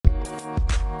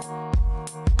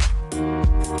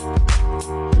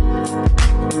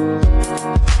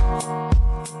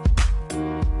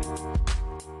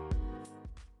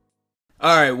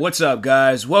Alright, what's up,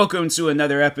 guys? Welcome to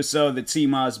another episode of the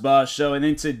T-Moz Boss Show. And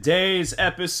in today's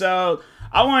episode,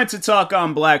 I wanted to talk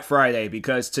on Black Friday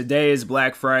because today is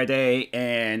Black Friday.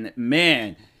 And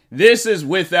man, this is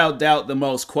without doubt the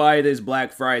most quietest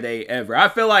Black Friday ever. I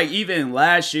feel like even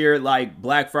last year, like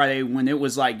Black Friday, when it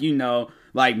was like,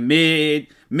 like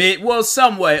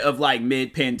somewhat of like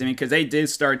mid-pandemic, because they did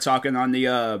start talking on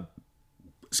the,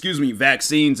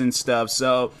 vaccines and stuff.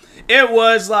 So it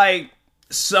was like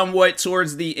somewhat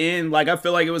towards the end. Like I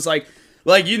feel like it was like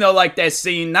that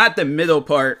scene, not the middle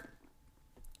part,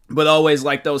 but always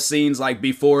like those scenes like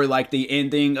before like the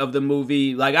ending of the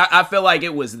movie. Like I feel like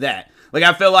it was that. Like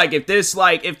I feel like if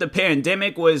the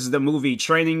pandemic was the movie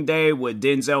Training Day with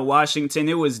Denzel Washington,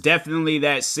 it was definitely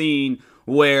that scene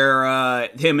where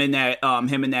him and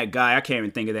that guy, I can't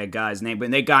even think of that guy's name, but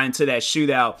they got into that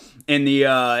shootout in the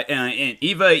and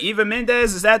Eva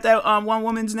Mendes, is that one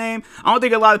woman's name? I don't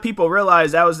think a lot of people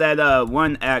realize that was that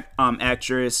one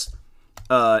actress,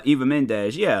 Eva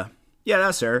Mendes. Yeah,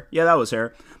 that's her. Yeah, that was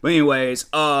her. But anyways,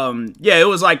 it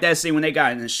was like that scene when they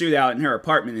got in the shootout in her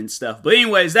apartment and stuff. But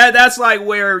anyways, that's like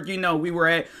where we were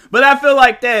at. But I feel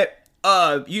like that.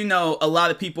 A lot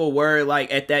of people were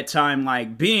like at that time,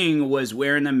 like Bing was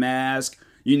wearing a mask,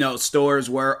 stores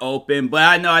were open,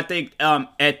 but I think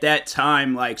at that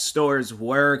time, like stores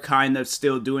were kind of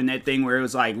still doing that thing where it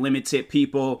was like limited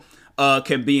people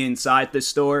could be inside the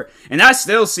store. And I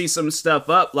still see some stuff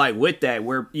up like with that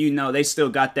where, they still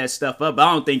got that stuff up. But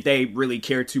I don't think they really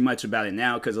care too much about it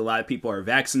now because a lot of people are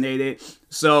vaccinated.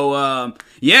 So,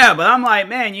 but I'm like,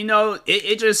 man,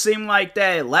 it just seemed like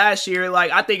that last year. Like,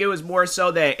 I think it was more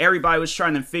so that everybody was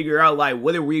trying to figure out, like,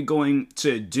 what are we going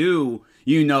to do,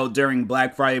 during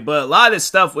Black Friday. But a lot of this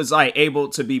stuff was, like, able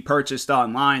to be purchased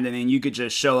online, and then you could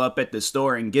just show up at the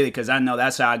store and get it, because I know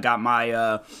that's how I got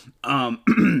my,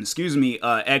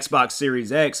 Xbox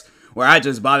Series X, where I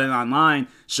just bought it online,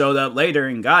 showed up later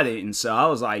and got it. And so I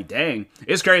was like, dang,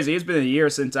 it's crazy. It's been a year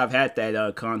since I've had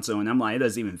that console, and I'm like, it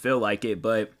doesn't even feel like it.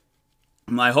 But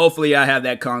I'm like, hopefully I have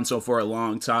that console for a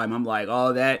long time. I'm like,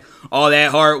 all that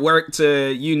hard work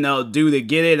to, do to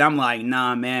get it. I'm like,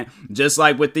 nah, man. Just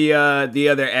like with the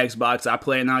other Xbox, I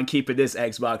plan on keeping this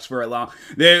Xbox for a long.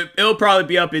 It'll probably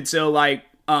be up until like,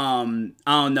 I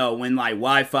don't know, when like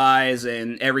Wi-Fi's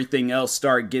and everything else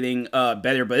start getting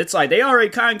better, but it's like they already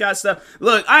kind of got stuff.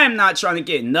 Look, I am not trying to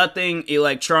get nothing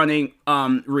electronic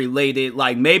related,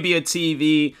 like maybe a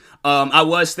TV. I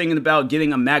was thinking about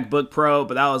getting a MacBook Pro,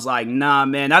 but I was like, nah,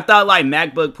 man. I thought like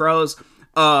MacBook Pros,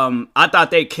 I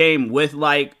thought they came with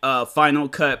like Final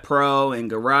Cut Pro and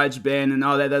GarageBand and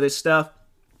all that other stuff.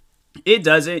 It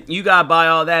doesn't. You gotta buy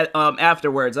all that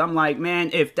afterwards. I'm like, man,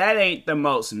 if that ain't the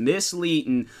most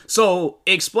misleading. So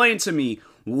explain to me,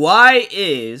 why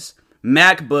is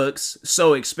MacBooks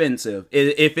so expensive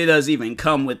if it doesn't even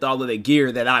come with all of the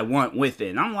gear that I want with it?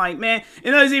 And I'm like, man,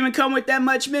 it doesn't even come with that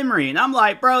much memory. And I'm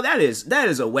like, bro, that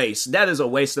is a waste. That is a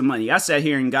waste of money. I sat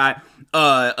here and got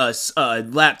a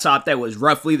laptop that was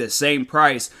roughly the same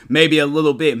price, maybe a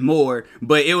little bit more,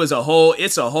 but it's a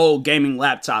whole gaming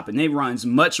laptop, and it runs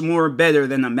much more better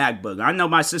than a MacBook. I know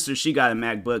my sister, she got a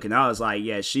MacBook, and I was like,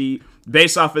 yeah,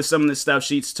 based off of some of the stuff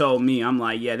she's told me, I'm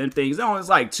like, yeah, them things, it's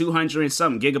like 200 and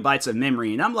something gigabytes of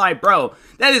memory. And I'm like, bro,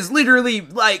 that is literally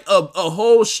like a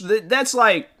whole, that's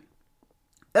like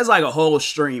a whole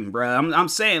stream, bro. I'm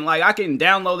saying, like, I can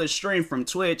download a stream from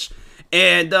Twitch,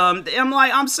 and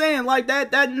I'm saying like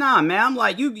that nah, man. I'm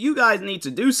like, you guys need to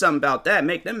do something about that,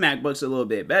 make them MacBooks a little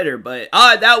bit better. But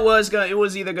it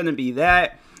was either gonna be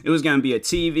that, it was going to be a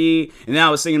TV, and then I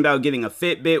was thinking about getting a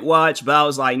Fitbit watch, but I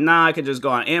was like, nah, I could just go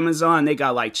on Amazon. They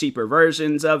got like cheaper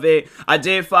versions of it. I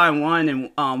did find one,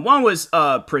 and one was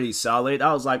pretty solid.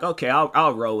 I was like, okay,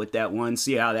 I'll roll with that one,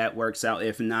 see how that works out.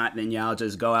 If not, then I'll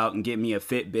just go out and get me a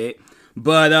Fitbit.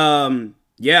 But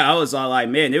I was all like,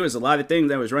 man, there was a lot of things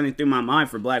that was running through my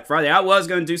mind for Black Friday. I was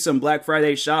going to do some Black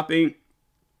Friday shopping,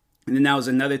 and then that was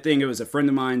another thing. It was a friend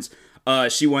of mine's.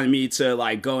 She wanted me to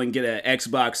like go and get an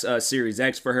Xbox Series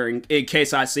X for her in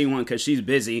case I see one, because she's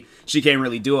busy. She can't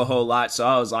really do a whole lot. So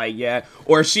I was like, yeah.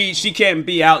 Or she can't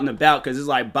be out and about, because it's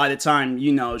like by the time,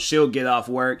 she'll get off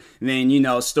work,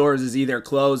 then, stores is either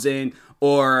closing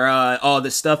or all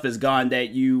the stuff is gone that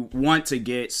you want to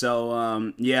get. So,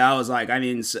 I was like, I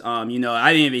didn't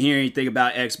even hear anything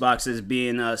about Xboxes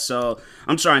being, so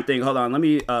I'm trying to think. Hold on, let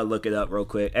me look it up real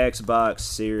quick. Xbox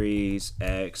Series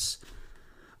X.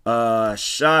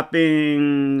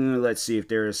 Shopping. Let's see if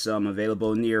there is some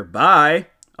available nearby.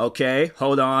 Okay,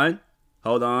 hold on.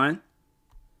 Oh,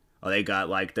 they got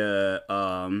like the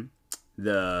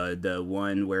the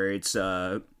one where it's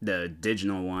the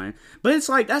digital one. But it's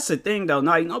like, that's the thing though.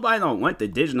 Like, nobody don't want the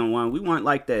digital one. We want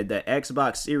like the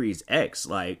Xbox Series X.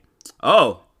 Like,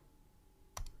 oh,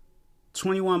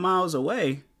 21 miles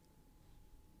away.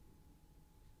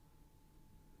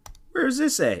 Where is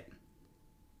this at?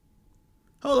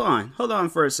 Hold on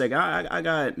for a second. I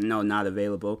got, no, not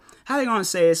available. How they gonna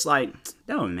say it's like,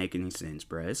 that don't make any sense,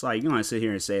 bro. It's like, you gonna sit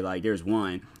here and say like there's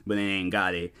one, but they ain't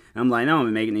got it. And I'm like, that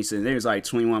don't make any sense. There's like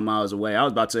 21 miles away. I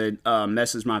was about to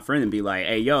message my friend and be like,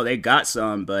 hey, yo, they got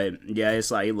some, but yeah,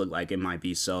 it's like, it looked like it might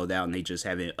be sold out and they just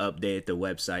haven't updated the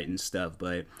website and stuff.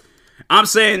 But I'm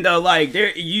saying though, like,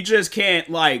 you just can't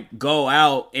like go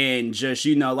out and just,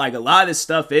 you know, like a lot of this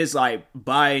stuff is like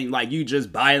buying, like you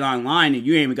just buy it online and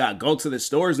you ain't even gotta go to the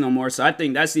stores no more. So I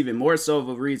think that's even more so of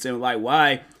a reason like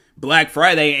why Black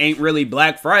Friday ain't really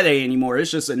Black Friday anymore. It's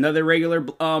just another regular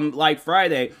like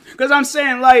Friday. Because I'm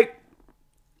saying like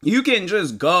you can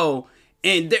just go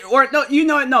and or no, you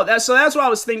know what? No, that's what I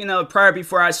was thinking of prior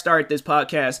before I start this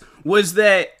podcast was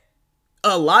that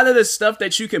a lot of the stuff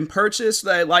that you can purchase,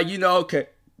 that like, you know, okay,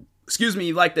 excuse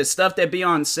me, like the stuff that be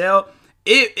on sale,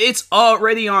 it's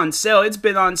already on sale. It's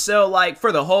been on sale like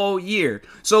for the whole year.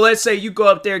 So let's say you go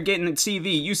up there getting a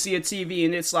TV, you see a TV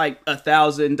and it's like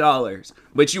 $1,000,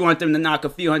 but you want them to knock a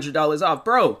few $100s off,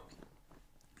 bro.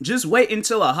 Just wait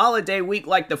until a holiday week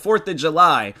like the 4th of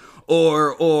July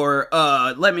or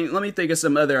let me think of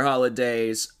some other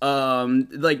holidays.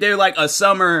 Like they're like a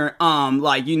summer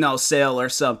like, you know, sale or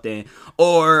something,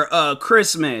 or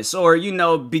Christmas, or, you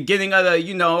know, beginning of the,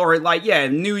 you know, or like, yeah,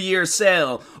 New Year's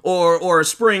sale or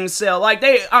spring sale. Like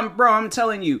I'm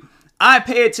telling you, I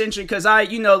pay attention because I,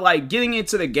 you know, like getting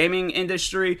into the gaming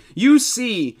industry, you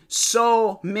see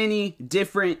so many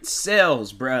different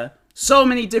sales, bruh. So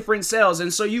many different sales.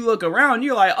 And so you look around,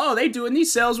 you're like, oh, they doing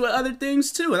these sales with other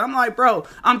things too. And I'm like, bro,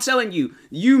 I'm telling you,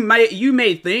 you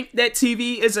may think that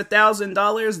TV is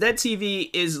 $1,000. That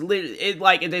TV is literally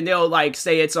like, and then they'll like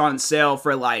say it's on sale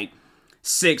for like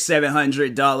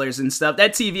 $600-700 and stuff.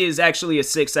 That TV is actually a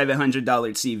 $600-700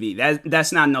 TV.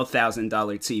 That's not no $1,000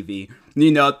 TV. You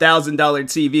know, $1,000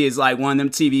 TV is like one of them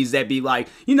TVs that be like,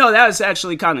 you know, that was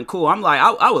actually kind of cool. I'm like,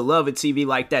 I would love a TV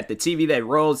like that. The TV that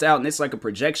rolls out and it's like a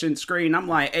projection screen. I'm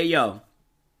like, hey, yo,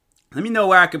 let me know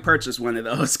where I could purchase one of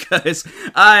those. Because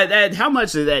how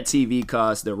much did that TV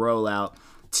cost? The rollout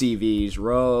TVs.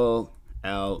 Roll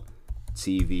out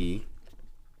TV.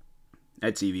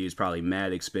 That TV is probably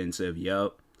mad expensive.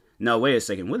 Yup. No, wait a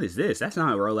second. What is this? That's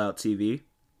not a rollout TV.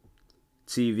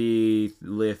 TV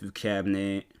lift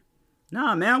cabinet.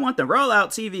 Nah, man, I want the rollout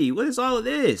TV. What is all of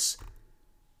this?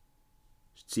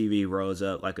 TV rolls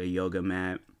up like a yoga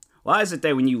mat. Why is it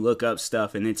that when you look up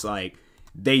stuff and it's like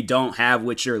they don't have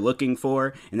what you're looking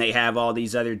for and they have all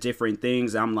these other different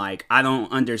things? I'm like, I don't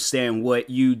understand what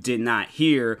you did not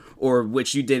hear or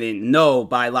what you didn't know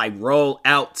by like roll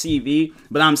out TV.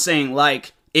 But I'm saying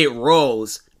like it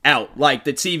rolls out. Like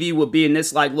the TV would be in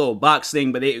this like little box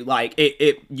thing, but it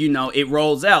you know, it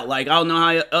rolls out. Like I don't know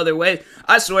how other way.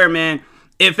 I swear, man,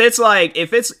 if it's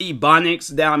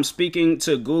Ebonics that I'm speaking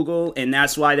to Google and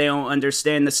that's why they don't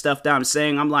understand the stuff that I'm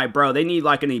saying, I'm like, bro, they need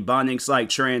like an Ebonics like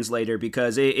translator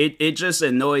because it just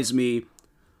annoys me.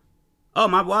 Oh,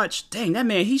 my watch. Dang, that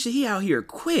man, he out here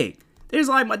quick. There's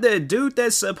like the dude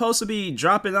that's supposed to be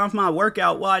dropping off my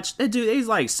workout watch. That dude, he's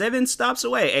like 7 stops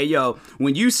away. Hey, yo,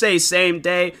 when you say same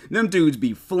day, them dudes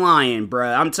be flying,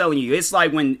 bruh. I'm telling you, it's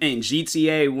like when in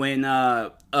GTA, when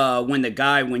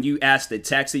you ask the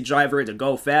taxi driver to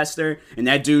go faster and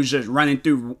that dude's just running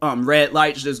through red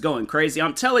lights just going crazy.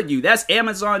 I'm telling you, that's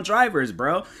Amazon drivers,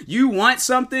 bro. You want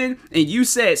something and you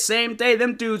said same day,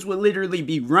 them dudes would literally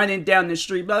be running down the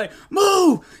street like,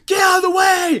 move, get out of the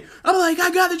way. I'm like,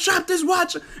 I gotta drop this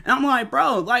watch. And I'm like,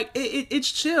 bro, like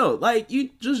it's chill. Like you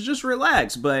just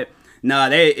relax. But nah,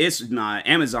 it's not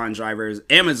Amazon drivers,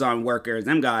 Amazon workers,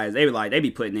 them guys, they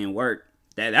be putting in work.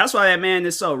 That's why that man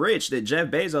is so rich, the Jeff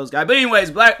Bezos guy. But anyways,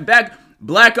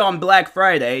 black on Black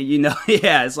Friday, you know,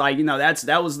 yeah, it's like, you know,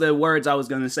 that was the words I was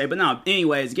gonna say. But no,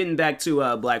 anyways, getting back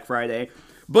to Black Friday.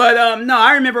 But no,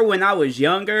 I remember when I was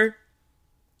younger,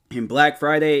 and Black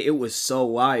Friday, it was so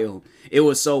wild. It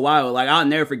was so wild. Like, I'll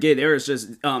never forget, there was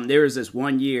this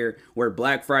one year where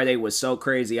Black Friday was so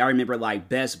crazy. I remember, like,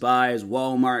 Best Buys,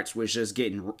 Walmarts was just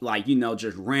getting, like, you know,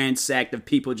 just ransacked of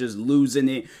people just losing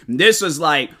it. This was,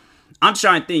 like, I'm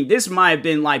trying to think, this might have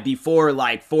been, like, before,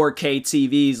 like, 4K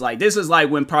TVs. Like, this is, like,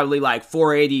 when probably, like,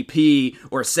 480p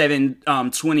or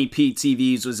 720p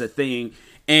TVs was a thing.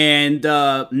 And,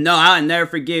 no, I'll never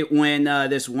forget when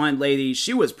this one lady,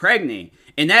 she was pregnant.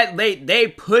 and they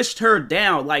pushed her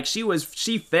down. Like,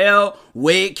 she fell,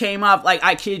 wig came off. Like,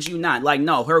 I kid you not. Like,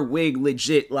 no, her wig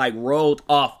legit, like, rolled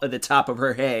off of the top of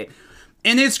her head.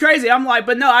 And it's crazy. I'm like,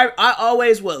 but no, I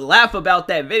always would laugh about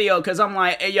that video because I'm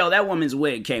like, hey, yo, that woman's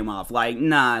wig came off. Like,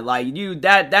 nah, like,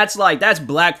 that's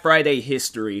Black Friday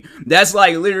history. That's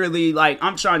like literally, like,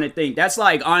 I'm trying to think. That's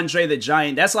like Andre the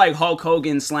Giant. That's like Hulk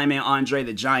Hogan slamming Andre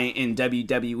the Giant in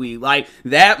WWE. Like,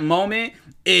 that moment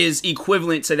is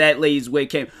equivalent to that lady's wig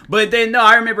came. But then, no,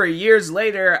 I remember years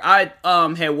later, I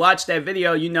had watched that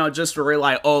video, you know, just for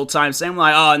like old times. So I'm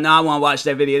like, oh, no, I want to watch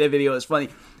that video. That video is funny.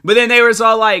 But then they was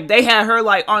all like, they had her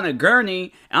like on a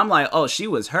gurney. And I'm like, oh, she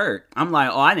was hurt. I'm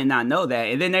like, oh, I did not know that.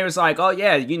 And then they was like, oh,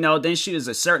 yeah, you know, then she was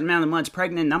a certain amount of months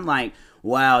pregnant. And I'm like,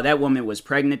 wow, that woman was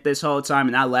pregnant this whole time.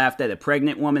 And I laughed at a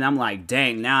pregnant woman. I'm like,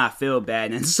 dang, now I feel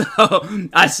bad. And so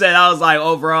I was like,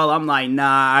 overall, I'm like,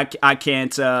 nah, I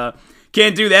can't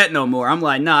do that no more. I'm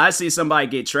like, nah, I see somebody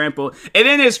get trampled. And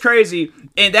then it's crazy.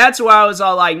 And that's why I was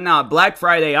all like, nah, Black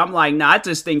Friday. I'm like, nah, I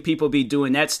just think people be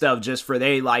doing that stuff just for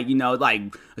they, like, you know,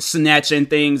 like snatching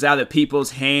things out of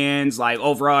people's hands. Like,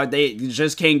 overall, they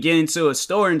just can't get into a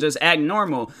store and just act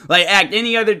normal. Like, act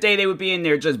any other day they would be in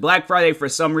there. Just Black Friday, for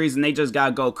some reason, they just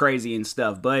gotta go crazy and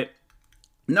stuff. But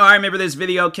no, I remember this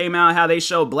video came out how they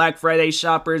show Black Friday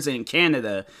shoppers in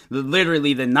Canada,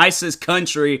 literally the nicest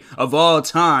country of all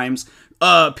times.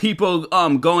 People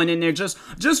going in there just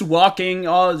walking,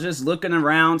 all just looking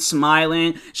around,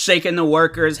 smiling, shaking the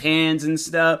workers' hands and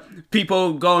stuff.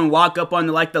 People go and walk up on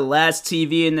like the last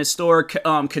TV in the store.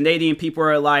 Canadian people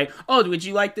are like, oh, would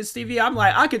you like this TV? I'm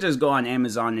like, I could just go on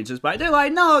Amazon and just buy it. They're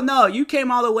like, no, you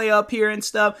came all the way up here and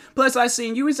stuff. Plus, I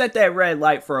seen you was at that red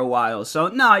light for a while, so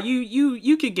nah,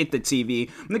 you could get the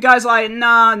TV. And the guy's like,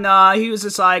 nah. He was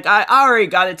just like, I already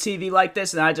got a TV like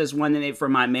this, and I just wanted it for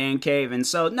my man cave. And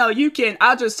so, no, you can.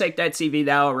 I'll just take that TV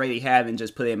that I already have and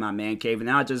just put it in my man cave,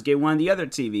 and I'll just get one of the other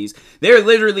TVs. They're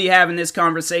literally having this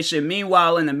conversation.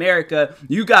 Meanwhile, in America,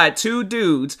 you got two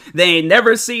dudes. They ain't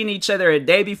never seen each other a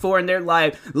day before in their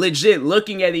life, legit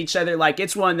looking at each other like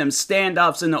it's one of them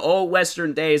standoffs in the old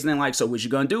Western days. And then like, so what you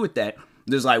gonna do with that?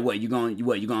 There's like, you gonna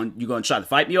try to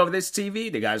fight me over this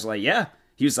TV? The guy's like, yeah.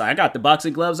 He was like, I got the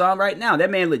boxing gloves on right now.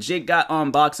 That man legit got on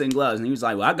boxing gloves. And he was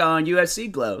like, well, I got on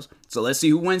UFC gloves. So let's see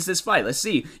who wins this fight. Let's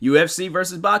see. UFC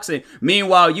versus boxing.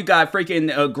 Meanwhile, you got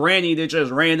freaking a granny that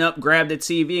just ran up, grabbed the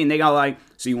TV, and they got like,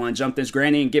 so you want to jump this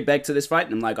granny and get back to this fight?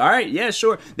 And I'm like, all right, yeah,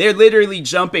 sure. They're literally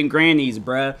jumping grannies,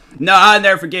 bruh. No, I'll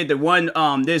never forget the one,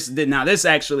 this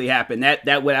actually happened.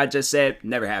 That what I just said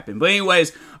never happened. But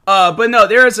anyways, but no,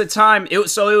 there was a time, it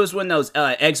was when those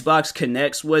Xbox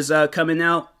Connects was coming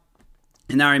out.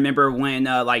 And I remember when,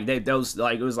 it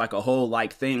was like a whole,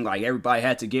 like, thing, like, everybody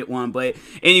had to get one, but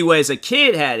anyways, a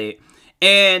kid had it,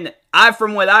 and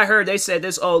from what I heard, they said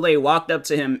this old lady walked up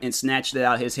to him and snatched it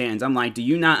out of his hands. I'm like, do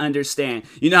you not understand?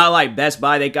 You know how, like, Best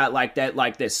Buy, they got, like, that,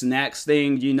 like, the snacks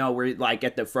thing, you know, where, like,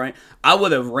 at the front, I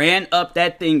would have ran up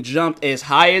that thing, jumped as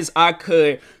high as I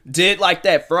could, did, like,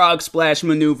 that frog splash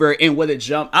maneuver, and would have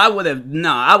jumped. I would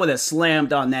have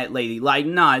slammed on that lady. Like,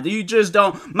 nah, you just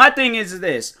don't. My thing is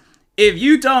this. If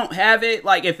you don't have it,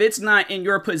 like, if it's not in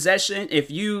your possession, if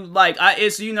you, like,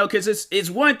 it's, you know, because it's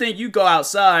one thing you go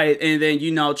outside and then, you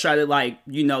know, try to, like,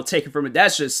 you know, take it from it.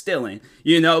 That's just stealing,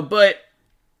 you know. But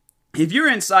if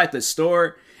you're inside the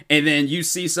store and then you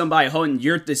see somebody holding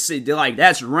like,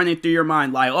 that's running through your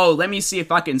mind, like, oh, let me see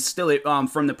if I can steal it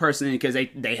from the person because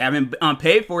they haven't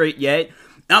paid for it yet.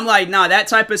 I'm like, nah, that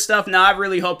type of stuff, nah, I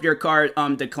really hope your card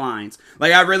declines.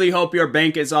 Like, I really hope your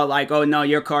bank is all like, oh, no,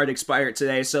 your card expired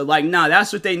today. So, like, nah,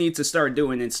 that's what they need to start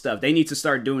doing and stuff. They need to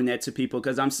start doing that to people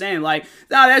because I'm saying, like,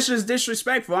 nah, that's just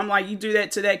disrespectful. I'm like, you do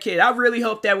that to that kid. I really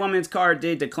hope that woman's card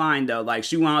did decline, though. Like,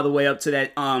 she went all the way up to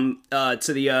that,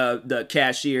 to the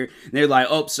cashier. And they're like,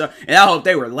 oh, so, and I hope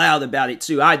they were loud about it,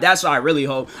 too. That's what I really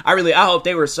hope. I hope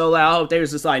they were so loud. I hope they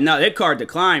was just like, no, that card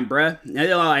declined, bruh. And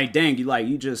they're like, dang,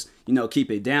 you just, you know, keep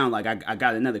it down. Like, I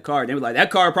got another card. They were like,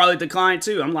 that card probably declined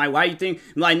too. I'm like, why you think?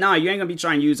 I'm like, nah, you ain't gonna be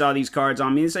trying to use all these cards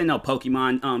on me. This ain't no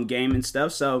Pokemon game and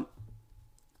stuff. So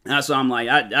that's what I'm like.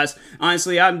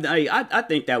 I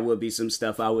think that would be some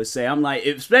stuff I would say. I'm like,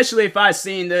 especially if I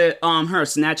seen the her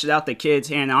snatch it out the kid's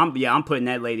hand. I'm putting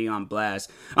that lady on blast.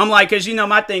 I'm like, cause you know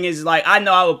my thing is like, I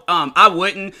know I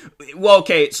wouldn't. Well,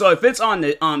 okay, so if it's on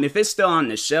the if it's still on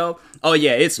the shelf, oh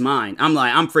yeah, it's mine. I'm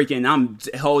like, I'm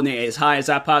holding it as high as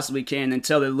I possibly can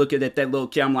until they're looking at that little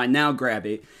kid. I'm like, now grab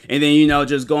it, and then you know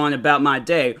just going about my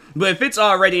day. But if it's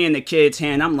already in the kid's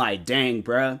hand, I'm like, dang,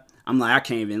 bruh. I'm like, I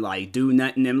can't even, like, do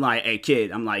nothing. I'm like, hey,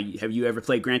 kid, I'm like, have you ever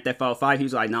played Grand Theft Auto 5?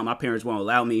 He's like, no, my parents won't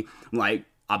allow me. I'm like,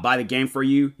 I'll buy the game for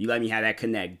you. You let me have that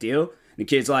Connect deal. The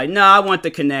kid's like, nah, I want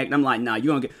to connect. I'm like, nah, you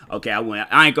gonna get, okay, I went.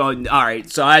 I ain't going, all right.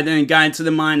 So I then got into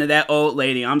the mind of that old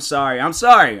lady. I'm sorry.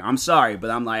 But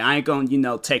I'm like, I ain't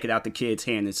gonna, take it out the kid's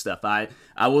hand and stuff. I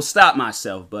will stop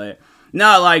myself. But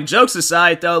no, like, jokes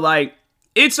aside though, like,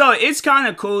 it's kind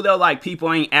of cool though, like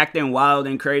people ain't acting wild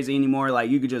and crazy anymore, like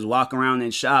you could just walk around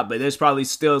and shop, but there's probably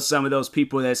still some of those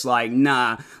people that's like,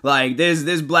 nah, like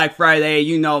this Black Friday,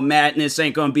 madness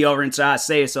ain't gonna be over until I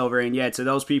say it's over. And to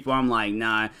those people I'm like,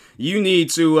 nah, you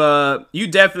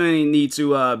definitely need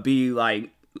to be like,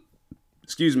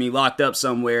 locked up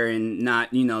somewhere and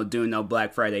not, doing no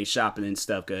Black Friday shopping and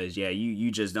stuff, because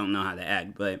you just don't know how to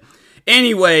act. But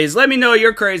anyways, let me know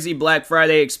your crazy Black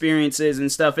Friday experiences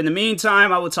and stuff. In the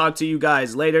meantime, I will talk to you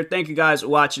guys later. Thank you guys for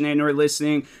watching and or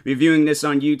listening. If you're viewing this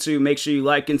on YouTube, make sure you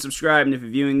like and subscribe. And if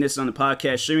you're viewing this on the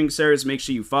podcast streaming service, make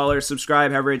sure you follow or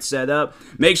subscribe, however it's set up.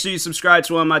 Make sure you subscribe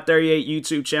to one of my 38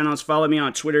 YouTube channels. Follow me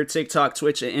on Twitter, TikTok,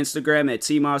 Twitch, and Instagram at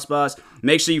TMossBoss.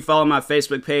 Make sure you follow my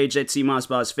Facebook page at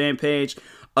TMossBoss fan page.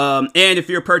 And if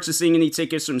you're purchasing any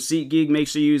tickets from SeatGeek, make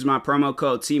sure you use my promo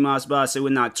code TMossBoss. It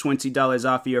would knock $20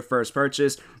 off of your first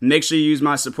purchase. Make sure you use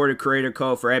my supported creator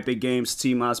code for Epic Games,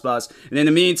 TMossBoss. And in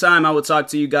the meantime, I will talk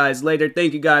to you guys later.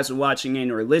 Thank you guys for watching and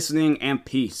or listening, and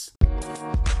peace.